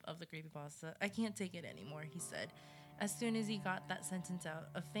verbatim of the creepypasta. I can't take it anymore, he said. As soon as he got that sentence out,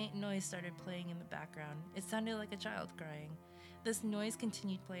 a faint noise started playing in the background. It sounded like a child crying. This noise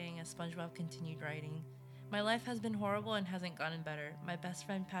continued playing as SpongeBob continued writing. My life has been horrible and hasn't gotten better. My best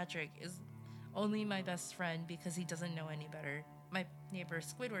friend Patrick is only my best friend because he doesn't know any better. My neighbor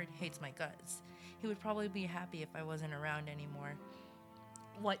Squidward hates my guts. He would probably be happy if I wasn't around anymore.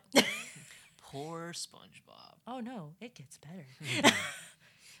 What? Poor SpongeBob. Oh no, it gets better.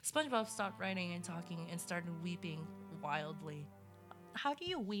 SpongeBob stopped writing and talking and started weeping wildly. How do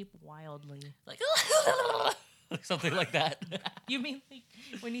you weep wildly? Like something like that. You mean like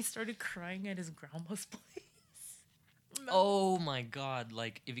when he started crying at his grandma's place? Oh my god,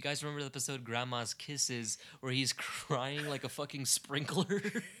 like if you guys remember the episode Grandma's Kisses where he's crying like a fucking sprinkler.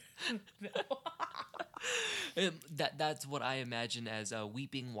 That's what I imagine as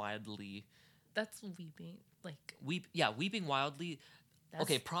weeping wildly. That's weeping. Like Weeping wildly. that's,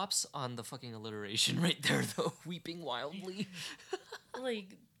 Okay, props on the fucking alliteration right there though. Weeping wildly.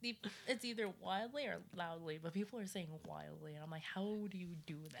 like it's either wildly or loudly, but people are saying wildly, and I'm like, how do you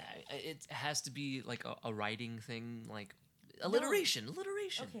do that? It has to be like a writing thing, like alliteration.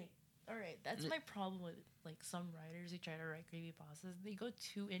 Okay, all right. That's my problem with like some writers who try to write creepypastas. They go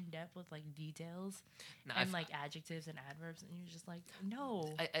too in depth with like details No, and like adjectives and adverbs, and you're just like,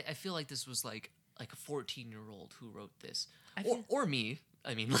 no. I feel like this was like a 14-year-old who wrote this, I feel- or me.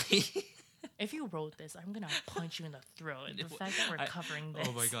 I mean, like. If you wrote this, I'm gonna punch you in the throat. The fact that we're covering this.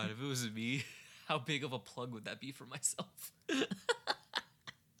 Oh my god, if it was me, how big of a plug would that be for myself?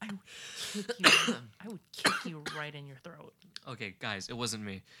 I would kick you. I would kick you right in your throat. Okay, guys, it wasn't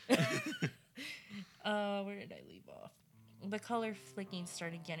me. Where did I leave off? The color flicking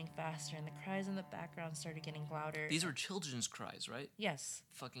started getting faster, and the cries in the background started getting louder. These are children's cries, right? Yes,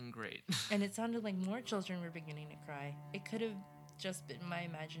 Fucking great. and it sounded like more children were beginning to cry. It could have just been my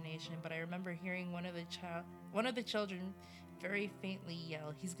imagination, but I remember hearing one of the children very faintly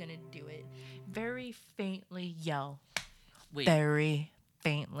yell, "He's gonna do it!" Very faintly yell. Wait, Very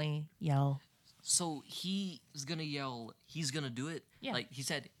faintly yell. so he is gonna yell, he's gonna do it? Yeah. Like, he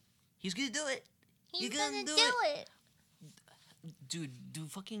said, he's gonna do it. He's gonna do it. Dude,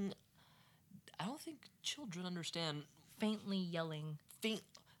 I don't think children understand Faintly yelling. faint.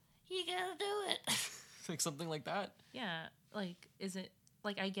 He gonna do it. Like something like that. Yeah, like, is it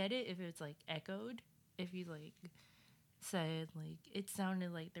like, I get it if it's like echoed, if you like said like it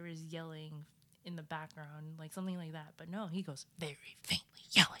sounded like there was yelling in the background, like something like that, but no, he goes very faintly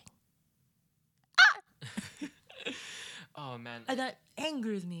yelling, Oh man, and that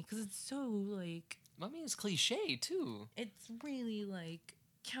angers me because it's so like I mean it's cliche too. it's really like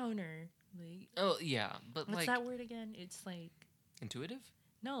counter, like Oh yeah, but what's like that word again? It's like intuitive.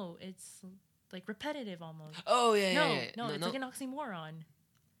 no, it's like repetitive almost. Oh yeah, No, yeah, yeah. no, it's like an oxymoron.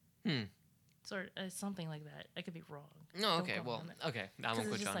 Hmm. Sort something like that. I could be wrong. No, Don't okay, quote me well, on that. okay. I won't Because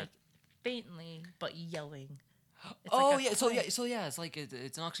put it's you just on like faintly but yelling. it. It's Oh like a yeah, cry. so yeah, it's like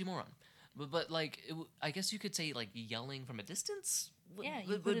it's an oxymoron, but like I guess you could say like yelling from a distance. Yeah,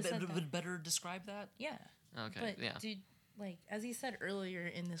 you could've said that. Would better describe that. Yeah. Okay, But yeah. dude, like as he said earlier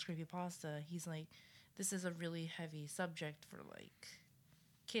in this creepypasta, he's like, this is a really heavy subject for like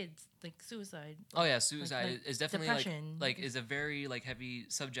kids, like suicide. Oh yeah, suicide like is definitely depression. like is a very like heavy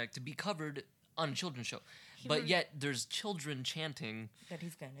subject to be covered on a children's show, He but really- yet there's children chanting. That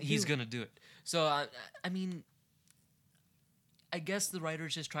he's gonna. He's do. gonna do it. So I mean, I guess the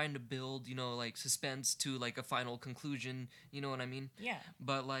writer's just trying to build, like suspense to like a final conclusion. You know what I mean? Yeah.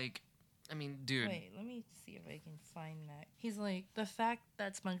 But like, I mean, dude. Wait, let me see if I can find that. He's like, the fact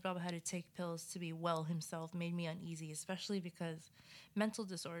that SpongeBob had to take pills to be well himself made me uneasy, especially because mental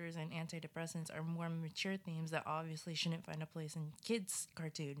disorders and antidepressants are more mature themes that obviously shouldn't find a place in kids'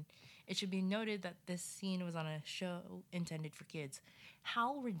 cartoon. It should be noted that this scene was on a show intended for kids.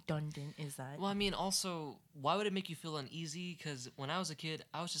 How redundant is that? Well, I mean, also, why would it make you feel uneasy? Because when I was a kid,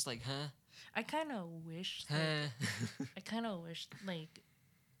 I was just like, huh? I kind of wish, like,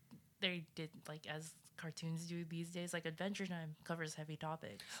 they did, like, as cartoons do these days, like Adventure Time covers heavy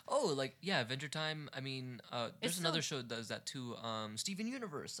topics. Oh, like, yeah, Adventure Time. I mean, there's It's another still- show that does that too. Steven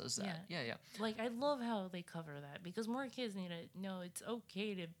Universe does that. Yeah. Like, I love how they cover that because more kids need to know it's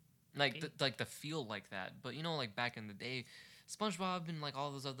okay to. Like, the feel like that. But, you know, like, back in the day, SpongeBob and, like,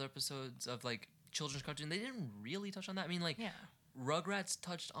 all those other episodes of, like, children's cartoon, they didn't really touch on that. I mean, like, Yeah. Rugrats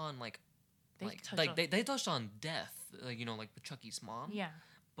touched on, like, They they touched on death, like, you know, like with Chucky's mom. Yeah.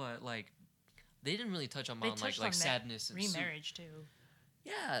 But like, they didn't really touch on They like touched on sadness and remarriage too.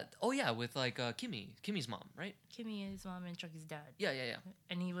 Yeah. Oh yeah, with like Kimmy's mom, right? Kimmy, mom, and Chucky's dad. Yeah.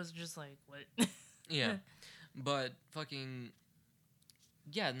 And he was just like, what? Yeah. But fucking.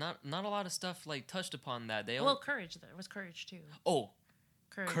 Yeah, not a lot of stuff like touched upon that. They Well, Courage. There was Courage too.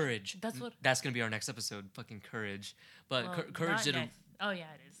 Courage. That's what. That's gonna be our next episode. Fucking Courage. But Well, Courage not did next. Oh yeah,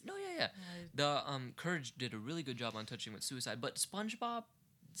 it is. No, yeah. The Courage did a really good job on touching with suicide, but SpongeBob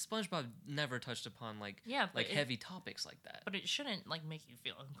never touched upon like Yeah, but heavy topics like that. But it shouldn't like make you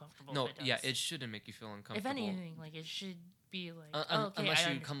feel uncomfortable. No, if it does. yeah, it shouldn't make you feel uncomfortable. If anything, like it should be like okay, unless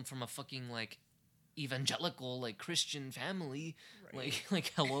you come from a fucking like evangelical like Christian family, Right.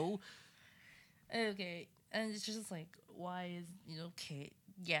 like hello. Okay, and it's just like, why is okay?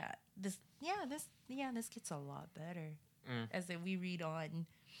 Yeah, this gets a lot better as we read on.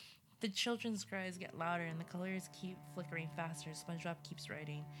 The children's cries get louder and the colors keep flickering faster. SpongeBob keeps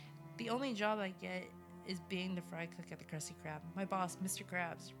writing. The only job I get is being the fry cook at the Krusty Krab. My boss, Mr.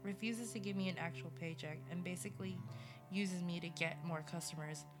 Krabs, refuses to give me an actual paycheck and basically uses me to get more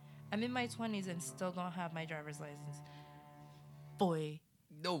customers. I'm in my 20s and still don't have my driver's license. Boy.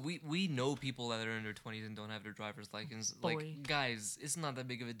 No, we know people that are in their 20s and don't have their driver's license. Boy. Like, guys, it's not that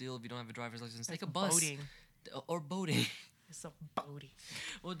big of a deal if you don't have a driver's license. Take a It's bus. boating. Or boating. It's a boating.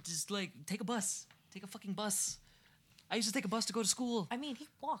 Well, just like take a bus. Take a fucking bus. I used to take a bus to go to school. I mean, he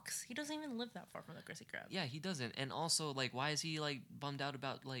walks. He doesn't even live that far from the Krusty Krab. Yeah, he doesn't. And also, like, why is he like bummed out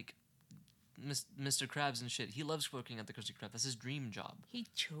about like Mr. Krabs and shit? He loves working at the Krusty Krab. That's his dream job. He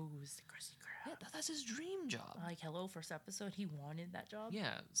chose the Krusty Krab. Yeah, that's his dream job. Like, hello, first episode, he wanted that job.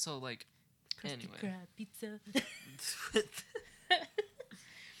 Yeah. So like, Krusty anyway. Krab pizza.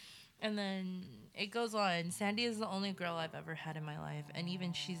 And then it goes on. Sandy is the only girl I've ever had in my life, and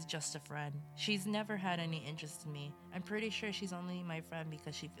even she's just a friend. She's never had any interest in me. I'm pretty sure she's only my friend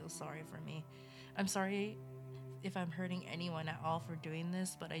because she feels sorry for me. I'm sorry if I'm hurting anyone at all for doing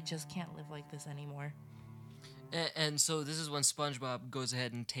this, but I just can't live like this anymore. And so this is when SpongeBob goes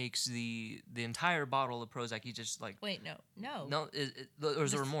ahead and takes the entire bottle of Prozac. He just like Wait, no. no, or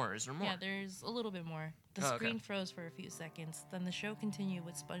is there more? Is there more? Yeah, there's a little bit more. The Oh, okay. screen froze for a few seconds. Then the show continued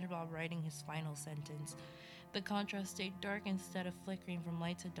with SpongeBob writing his final sentence. The contrast stayed dark instead of flickering from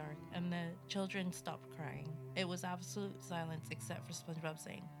light to dark, and the children stopped crying. It was absolute silence except for SpongeBob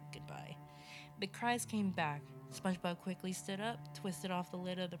saying goodbye. The cries came back. SpongeBob quickly stood up, twisted off the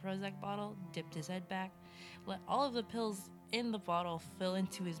lid of the Prozac bottle, dipped his head back, let all of the pills in the bottle fill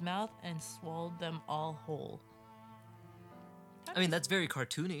into his mouth, and swallowed them all whole. I mean, that's very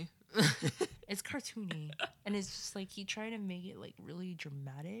cartoony. It's cartoony, and it's just like he tried to make it like really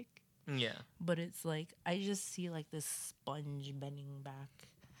dramatic, Yeah. but it's like I just see like this sponge bending back,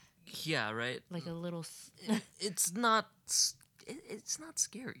 Yeah. Right. like a little. It's not. It's not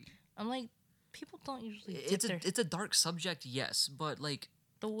scary. I'm like, people don't usually. It's a dark subject, yes, but like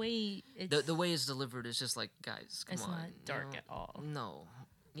the way it's the way it's delivered is just like, guys, come it's on. not dark no. at all. No.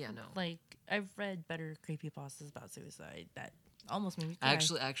 Yeah. No. Like I've read better creepypastas about suicide that almost made me cry.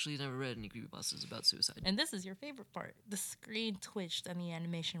 Actually, never read any creepypastas about suicide. And this is your favorite part. The screen twitched and the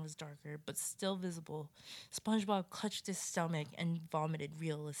animation was darker, but still visible. SpongeBob clutched his stomach and vomited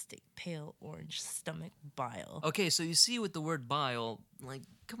realistic, pale orange stomach bile. Okay, so you see with the word bile, like,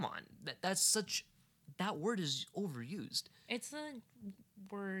 come on, that word is overused. It's a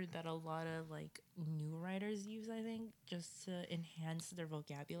word that a lot of like new writers use, I think, just to enhance their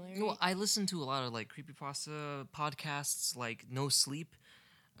vocabulary. Well, I listen to a lot of like creepypasta podcasts, like No Sleep.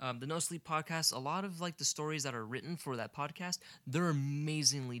 The No Sleep podcast, a lot of like the stories that are written for that podcast, they're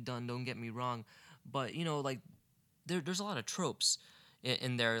amazingly done. Don't get me wrong, but you know, like there's a lot of tropes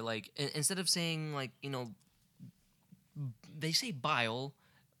in there. Like instead of saying like they say bile,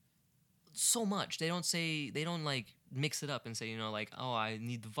 so much. They don't like mix it up and say, you know, like, oh, I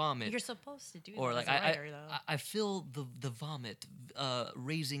need the vomit. You're supposed to do Or that like as a writer, though. I feel the vomit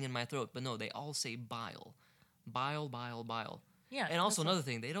raising in my throat, but no, they all say bile, bile. Yeah, And also that's another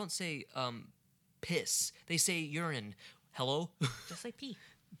thing, they don't say piss. They say urine. Hello. just like pee.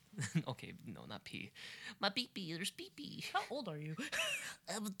 Okay, no, not pee. My pee-pee. There's pee-pee. How old are you?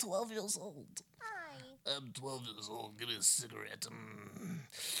 I'm 12 years old. Hi. I'm 12 years old. Give me a cigarette.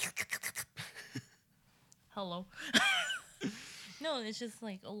 Hello. No, it's just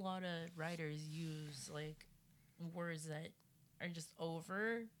like a lot of writers use like words that are just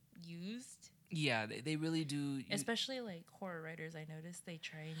overused. Yeah, they really do. Especially like horror writers, I noticed they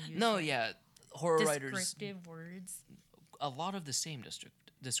try and use No, like, yeah, horror writers. descriptive words A lot of the same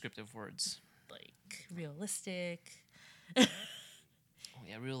descriptive words. like realistic. Oh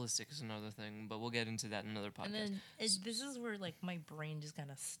yeah, realistic is another thing, but we'll get into that in another podcast. And then this is where like my brain just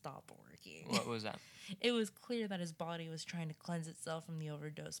kind of stopped working. What was that? It was clear that his body was trying to cleanse itself from the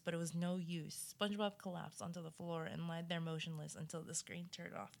overdose, but it was no use. SpongeBob collapsed onto the floor and lied there motionless until the screen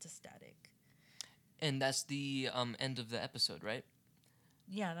turned off to static. And that's the end of the episode, right?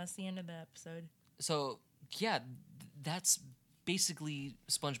 Yeah, that's the end of the episode. So yeah, that's basically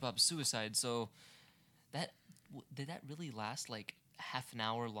SpongeBob's suicide. So did that really last like half an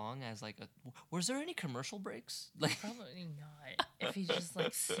hour long? As like was there any commercial breaks? Like Probably not. If he's just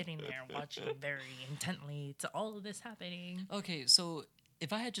like sitting there watching very intently to all of this happening. okay, so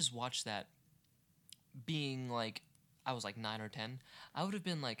if I had just watched that, being like I was like 9 or 10, I would have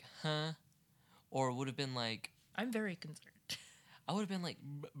been like, huh, or would have been like. I'm very concerned. I would have been like,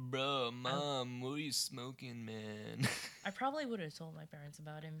 bro, mom, what are you smoking, man? I probably would have told my parents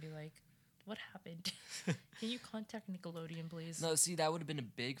about it and be like, what happened? Can you contact Nickelodeon, please? No, see, that would have been a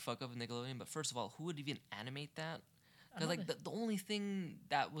big fuck up with Nickelodeon. But first of all, who would even animate that? Because like the only thing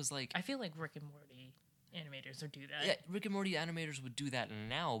that was like, I feel like Rick and Morty animators would do that. yeah, Rick and Morty animators would do that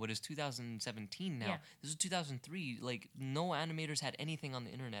now, but it's 2017 now. Yeah. This is 2003. Like no animators had anything on the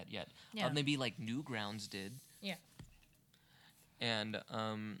internet yet. Yeah. Maybe like Newgrounds did. Yeah. And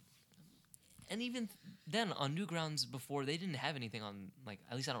even then on Newgrounds before, they didn't have anything on, like,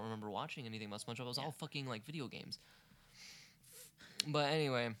 at least I don't remember watching anything about SpongeBob. It was all fucking like video games. But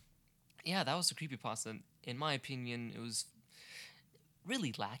anyway, yeah, that was the creepypasta. In my opinion, it was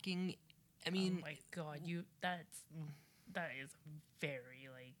really lacking. I mean, oh my god, that is a very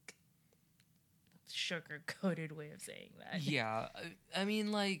like sugar coated way of saying that. yeah, I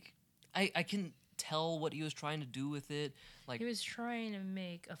mean, like, I can tell what he was trying to do with it. Like, He was trying to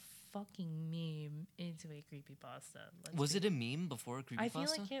make a fucking meme into a creepypasta. was it a meme before a creepypasta? I feel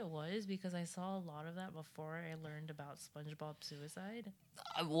like it was because I saw a lot of that before I learned about SpongeBob suicide.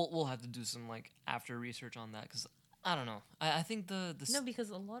 We'll have to do some like after research on that, because I don't know. I think the No, because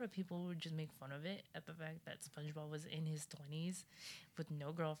a lot of people would just make fun of it at the fact that SpongeBob was in his 20s with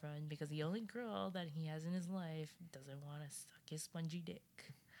no girlfriend because the only girl that he has in his life doesn't want to suck his spongy dick.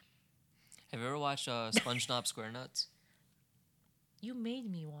 Have you ever watched SpongeBob SquareNuts? You made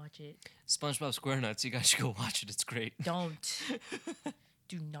me watch it. SpongeBob SquareNuts, you guys should go watch it. It's great. Don't.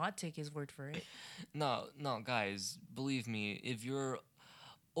 Do not take his word for it. No, guys, believe me, if you're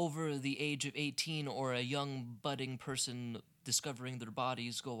over the age of 18 or a young budding person discovering their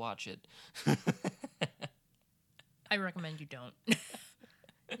bodies, go watch it. I recommend you don't.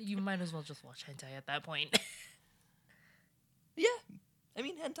 You might as well just watch hentai at that point. Yeah. I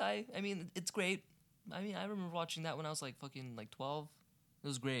mean, hentai. I mean, it's great. I mean, I remember watching that when I was like fucking like 12. It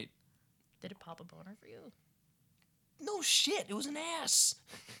was great. Did it pop a boner for you? No shit, it was an ass.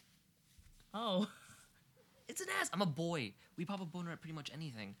 Oh. It's an ass. I'm a boy. We pop a boner at pretty much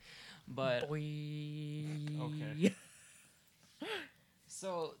anything. But Boy. Okay.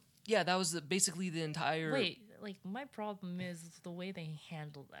 So, yeah, that was basically the entire. Wait, like my problem is the way they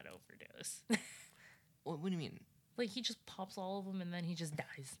handled that overdose. What do you mean? Like he just pops all of them and then he just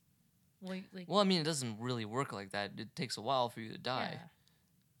dies. Like Well, I mean, it doesn't really work like that. It takes a while for you to die.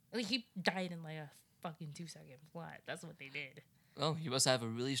 yeah. Like he died in like a fucking 2-second flat. That's what they did. Oh, you must have a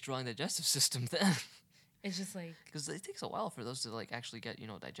really strong digestive system then. It's just like Because it takes a while for those to like actually get,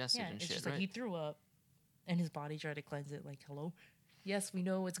 digested yeah, and it's shit, just right? like he threw up and his body tried to cleanse it. Like hello, yes, we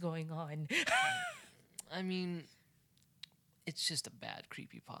know what's going on. I mean, it's just a bad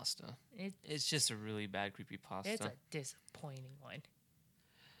creepypasta. It's just a really bad creepypasta. It's a disappointing one.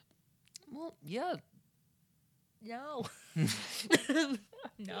 Well, yeah. No.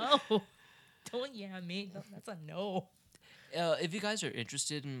 No. Don't yeah me. No, that's a no. If you guys are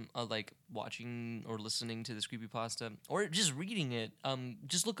interested in like watching or listening to this creepypasta or just reading it,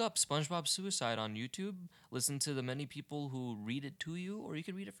 just look up SpongeBob Suicide on YouTube. Listen to the many people who read it to you, or you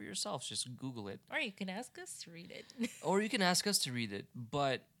can read it for yourself. Just Google it, Or you can ask us to read it. or you can ask us to read it.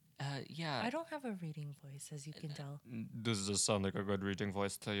 But yeah, I don't have a reading voice, as you can tell. does this sound like a good reading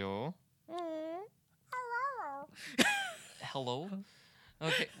voice to you? Hello.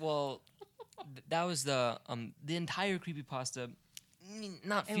 Okay, well, that was the entire creepypasta.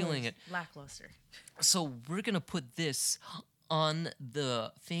 Not feeling it. Lackluster. So we're gonna put this on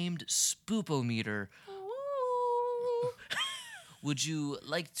the famed Spoopometer. Would you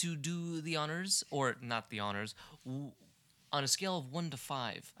like to do the honors, or not the honors? On a scale of 1 to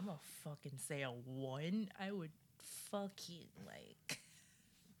 5. I'm gonna fucking say a 1. I would fucking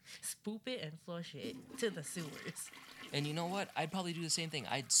spoop it and flush it to the sewers. And you know what? I'd probably do the same thing.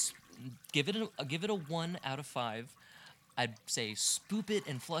 I'd give it a 1 out of 5. I'd say spoop it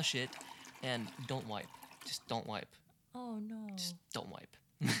and flush it, and don't wipe. Just don't wipe. Oh no. Just don't wipe.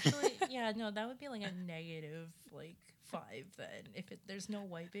 Actually, yeah, no, that would be like a negative 5 then. If there's no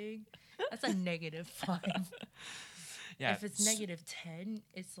wiping, that's a negative 5. Yeah. If it's negative 10,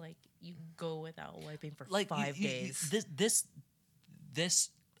 it's like you go without wiping for like 5 days. This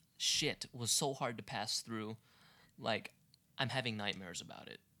shit was so hard to pass through. Like, I'm having nightmares about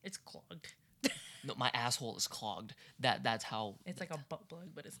it. It's clogged. No, my asshole is clogged. That's how. It's like a butt plug,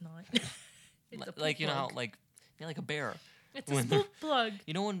 but it's not. It's a like poop how plug. like a bear. It's a spoop plug.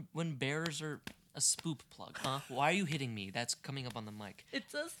 You know when bears are a spoop plug, huh? Why are you hitting me? That's coming up on the mic.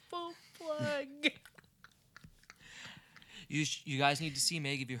 It's a spoop plug. You guys need to see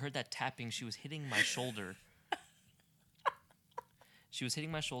Meg. If you heard that tapping, she was hitting my shoulder. She was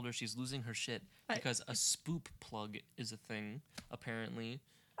hitting my shoulder. She's losing her shit because a spoop plug is a thing, apparently.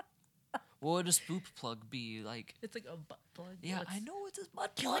 What would a spoop plug be like? It's like a butt plug. Yeah, I know it's a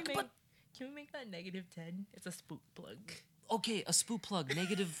butt Can plug, we, but make, can we make that negative 10? It's a spoop plug. okay, a spoop plug.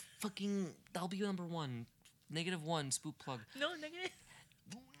 Negative fucking. That'll be number 1. -1 spoop plug. No, negative.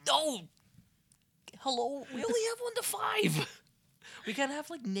 No. Hello. We only have 1 to 5. We can't have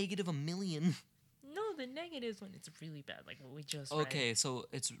like negative a million. No, the negatives when it's really bad, like what we just Okay, read. so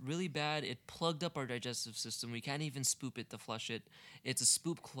it's really bad. It plugged up our digestive system. We can't even spoop it to flush it. It's a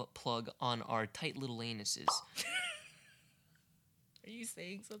spoop plug on our tight little anuses. Are you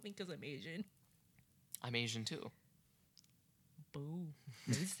saying something because I'm Asian? I'm Asian too. Boo.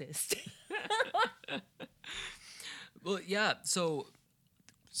 Racist. Well, yeah, so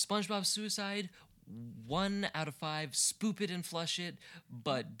SpongeBob Suicide, 1 out of 5, spoop it and flush it,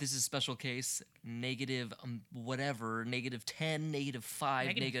 but this is a special case, negative whatever, -10,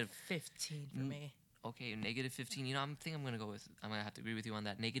 -5, Negative 15 for me. Okay, -15. You know, I'm gonna have to agree with you on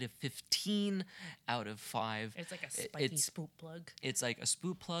that. -15 out of 5. It's like a spiky spoop plug. It's like a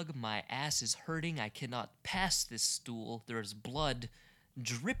spoop plug. My ass is hurting. I cannot pass this stool. There is blood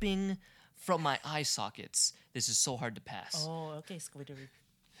dripping from my eye sockets. This is so hard to pass. Oh, okay, Squidward.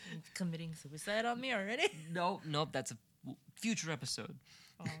 You're committing suicide on me already? Nope, that's a future episode.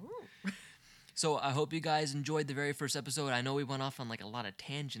 Oh. So I hope you guys enjoyed the very first episode. I know we went off on like a lot of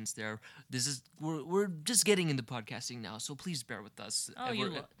tangents there. We're just getting into podcasting now, so please bear with us. Oh,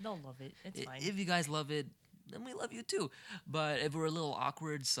 they'll love it. It's fine. If you guys love it, then we love you too. But if we're a little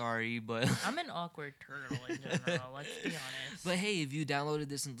awkward, sorry, but I'm an awkward turtle in general, let's be honest. but hey, if you downloaded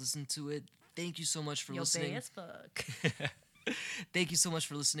this and listened to it, thank you so much for You're listening. gay as fuck. Thank you so much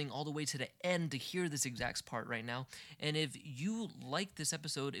for listening all the way to the end to hear this exact part right now. And if you like this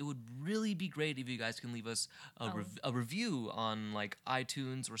episode, it would really be great if you guys can leave us a review on like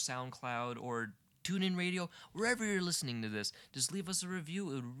iTunes or SoundCloud or TuneIn Radio, wherever you're listening to this. Just leave us a review.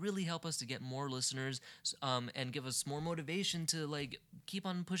 It would really help us to get more listeners and give us more motivation to like keep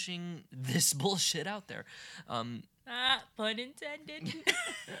on pushing this bullshit out there. Pun intended.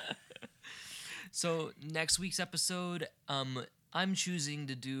 So next week's episode, I'm choosing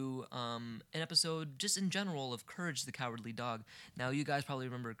to do an episode just in general of Courage the Cowardly Dog. Now you guys probably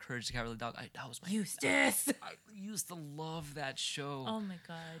remember Courage the Cowardly Dog. That was my Eustace. I used to love that show. Oh my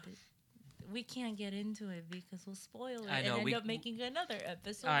god. We can't get into it because we'll spoil it I know, and end up making another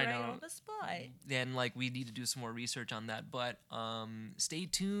episode I right know. on the spot. Then like we need to do some more research on that. But stay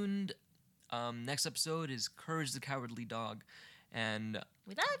tuned. Next episode is Courage the Cowardly Dog, and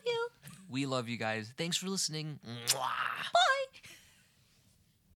We love you. we love you guys. Thanks for listening. Mwah. Bye.